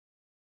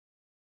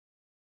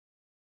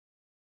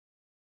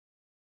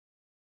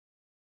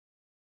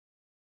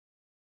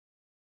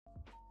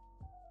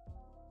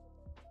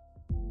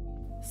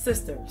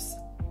Sisters,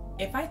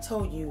 if I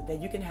told you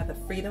that you can have the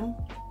freedom,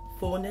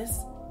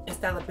 fullness, and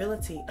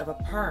stylability of a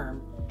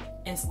perm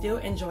and still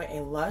enjoy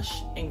a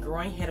lush and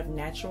growing head of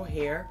natural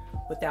hair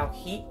without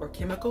heat or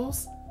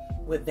chemicals,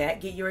 would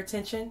that get your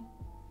attention?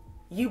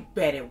 You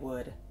bet it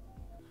would.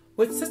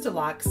 With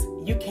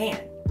Sisterlocks, you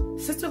can.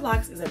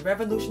 Sisterlocks is a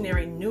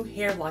revolutionary new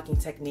hair locking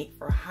technique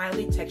for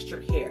highly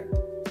textured hair.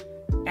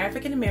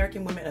 African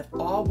American women of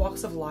all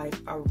walks of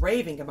life are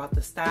raving about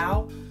the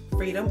style,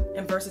 freedom,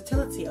 and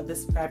versatility of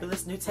this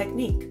fabulous new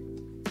technique.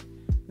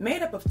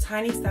 Made up of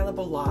tiny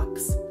stylable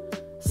locks,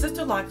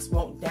 Sisterlocks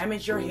won't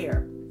damage your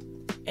hair.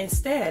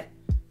 Instead,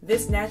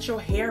 this natural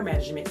hair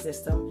management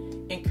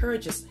system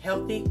encourages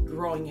healthy,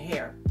 growing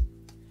hair.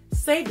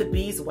 Save the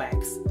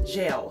beeswax,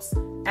 gels,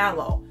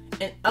 aloe,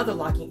 and other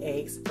locking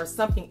aids for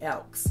something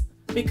else,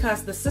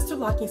 because the Sister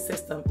locking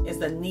system is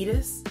the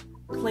neatest,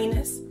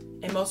 cleanest,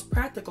 and most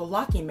practical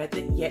locking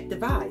method yet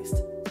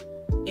devised.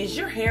 Is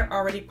your hair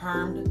already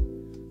permed?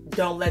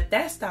 Don't let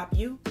that stop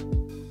you.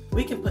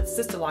 We can put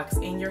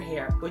Sisterlocks in your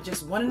hair with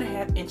just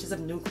 1.5 inches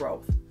of new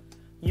growth.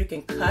 You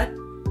can cut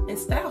and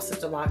style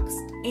Sisterlocks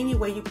any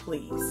way you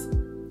please.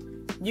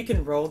 You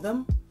can roll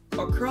them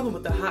or curl them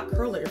with a hot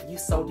curler if you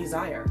so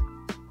desire.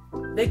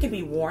 They can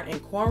be worn in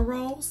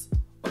cornrows,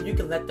 or you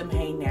can let them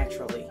hang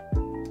naturally.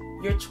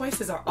 Your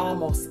choices are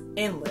almost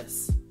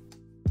endless.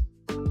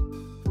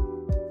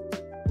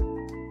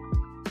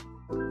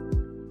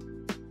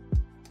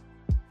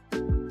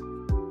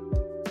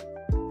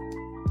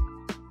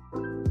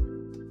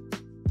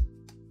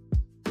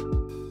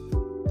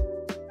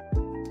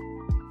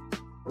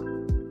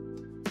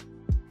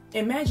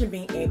 Imagine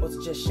being able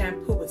to just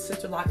shampoo with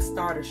Sisterlocks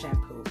Starter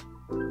Shampoo.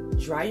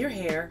 Dry your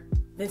hair,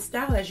 then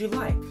style as you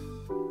like,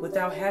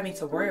 without having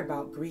to worry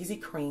about greasy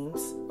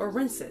creams or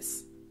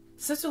rinses.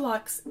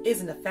 Sisterlocks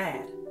isn't a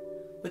fad.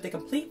 With the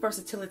complete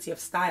versatility of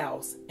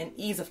styles and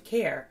ease of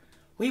care,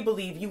 we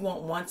believe you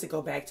won't want to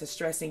go back to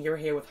stressing your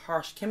hair with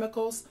harsh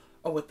chemicals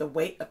or with the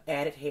weight of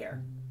added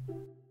hair.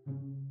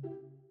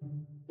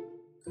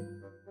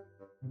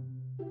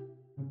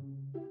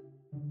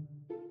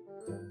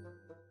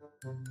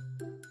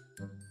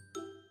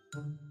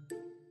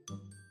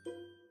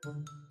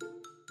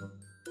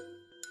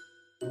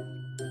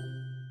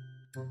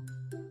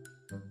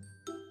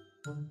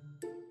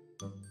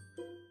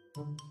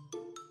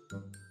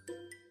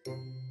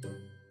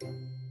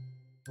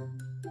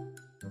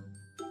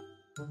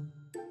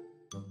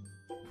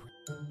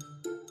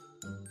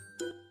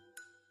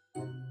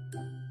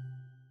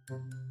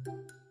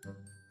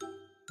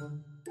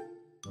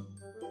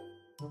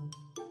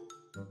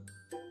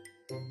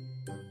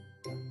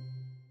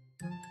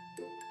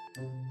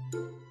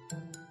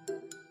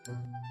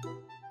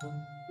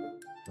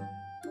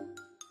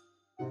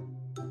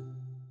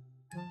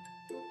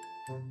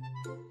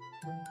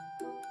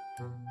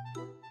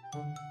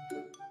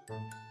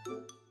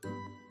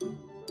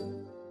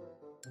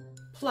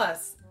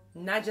 Plus,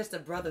 not just the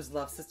brothers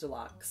love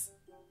Sisterlocks.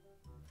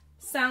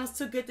 Sounds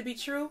too good to be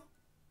true?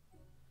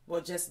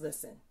 Well, just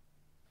listen.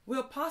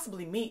 We'll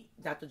possibly meet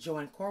Dr.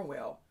 Joanne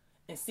Cornwell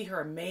and see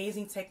her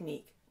amazing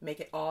technique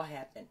make it all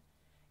happen.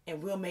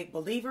 And we'll make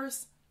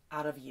believers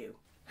out of you.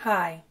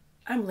 Hi,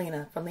 I'm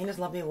Lena from Lena's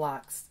Lovely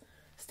Locs,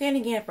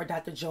 standing in for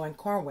Dr. Joanne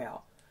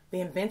Cornwell, the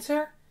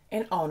inventor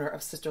and owner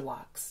of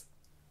Sisterlocks.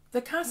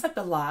 The concept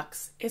of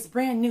locks is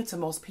brand new to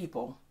most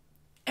people.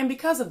 And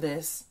because of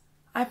this,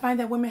 I find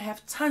that women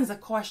have tons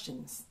of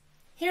questions.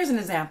 Here's an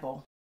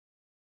example.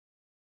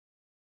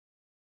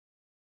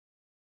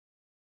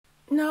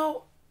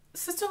 No,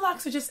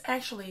 Sisterlocks are just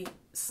actually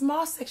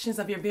small sections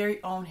of your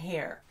very own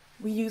hair.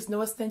 We use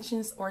no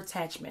extensions or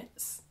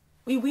attachments.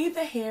 We weave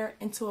the hair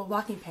into a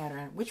locking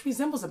pattern which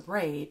resembles a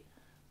braid,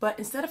 but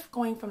instead of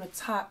going from the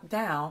top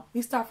down,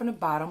 we start from the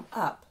bottom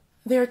up.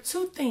 There are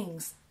two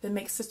things that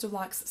make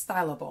Sisterlocks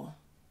stylable.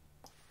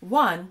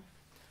 One,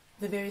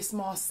 the very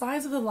small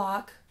size of the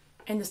lock,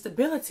 and the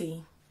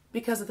stability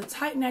because of the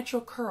tight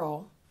natural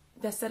curl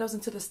that settles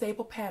into the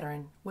stable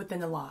pattern within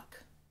the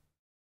lock.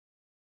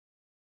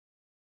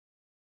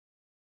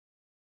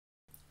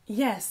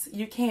 Yes,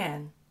 you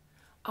can.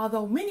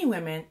 Although many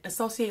women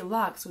associate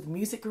locks with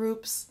music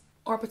groups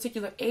or a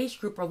particular age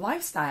group or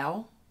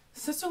lifestyle,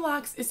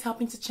 Sisterlocks is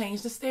helping to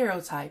change the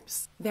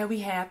stereotypes that we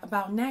have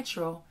about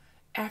natural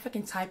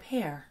African type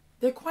hair.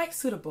 They're quite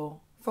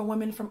suitable for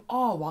women from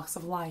all walks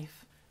of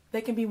life.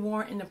 They can be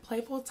worn in the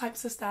playful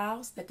types of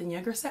styles that the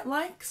younger set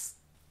likes.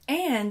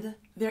 And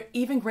they're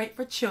even great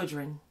for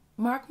children.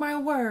 Mark my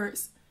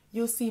words,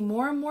 you'll see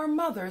more and more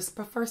mothers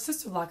prefer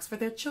Sisterlocks for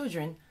their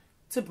children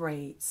to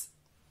braids.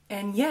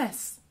 And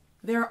yes,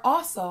 there are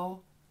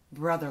also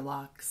brother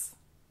locks.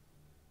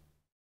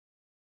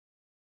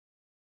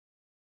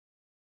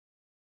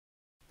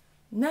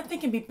 Nothing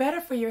can be better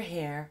for your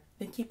hair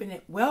than keeping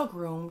it well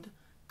groomed,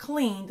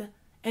 cleaned,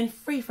 and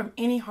free from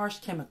any harsh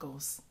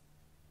chemicals.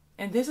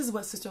 And this is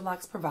what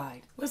Sisterlocks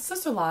provide. With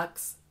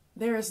Sisterlocks,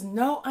 there is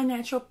no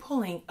unnatural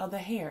pulling of the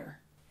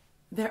hair.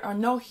 There are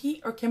no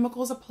heat or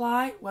chemicals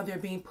applied while they're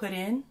being put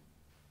in.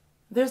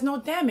 There's no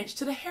damage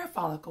to the hair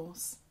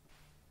follicles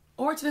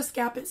or to the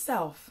scalp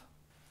itself.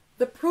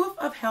 The proof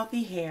of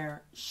healthy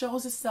hair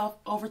shows itself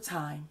over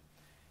time.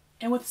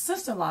 And with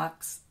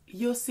Sisterlocks,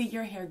 you'll see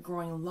your hair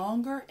growing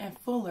longer and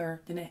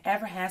fuller than it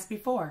ever has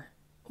before.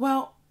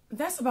 Well,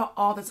 that's about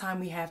all the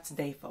time we have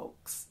today,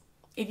 folks.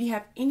 If you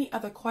have any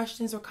other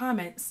questions or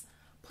comments,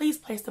 please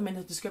place them in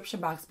the description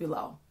box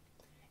below.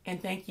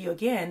 And thank you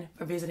again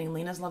for visiting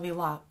Lena's Lovely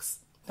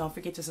Locks. Don't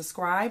forget to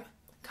subscribe,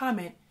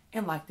 comment,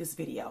 and like this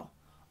video.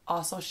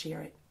 Also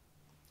share it.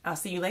 I'll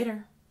see you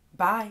later.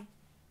 Bye.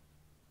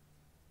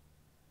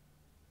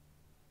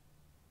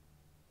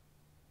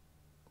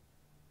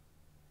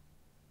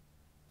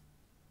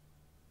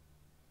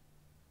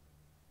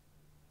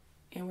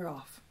 And we're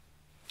off.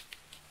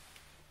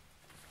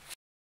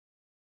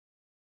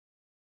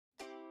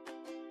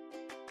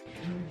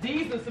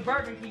 These are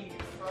suburban kids.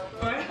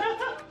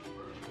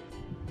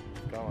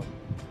 Going.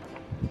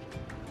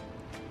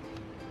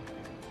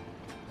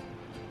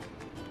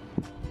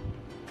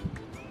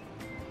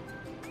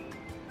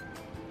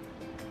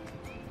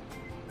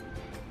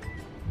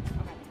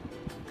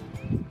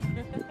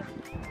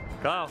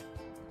 Go.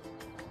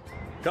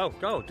 Go,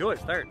 go, do it,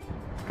 start.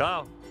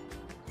 Go.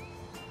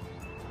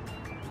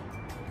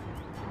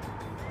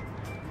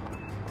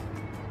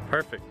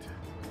 Perfect.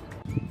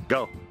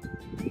 Go.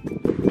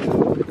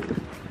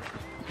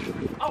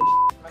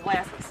 Oh, my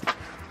glasses.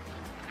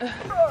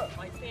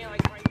 Like stand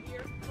like right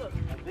here. Look,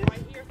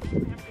 right here. So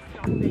you have to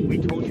sit on face. We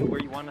told you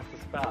where you want us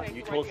to spot. Okay,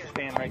 You so told us right to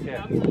stand right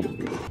here.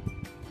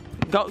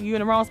 there. Go, you in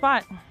the wrong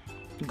spot.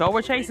 Go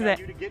where Chase is at.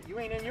 You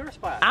ain't in your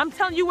spot. I'm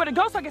telling you where to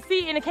go so I can see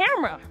it in the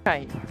camera.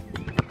 Okay.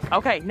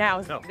 Okay, now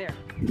it's No. there.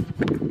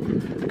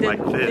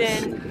 Like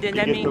this. Then you that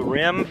get means the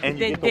rim and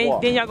you get the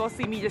wall. then y'all gonna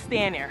see me just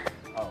stand there.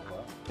 Oh,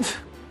 well.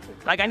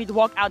 Like I need to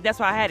walk out. That's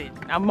why I had it.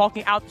 I'm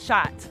walking out the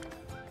shot. It's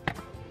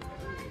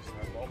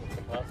almost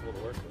impossible to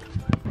work with.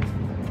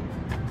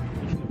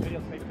 You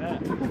should videotape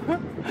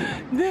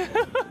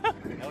that.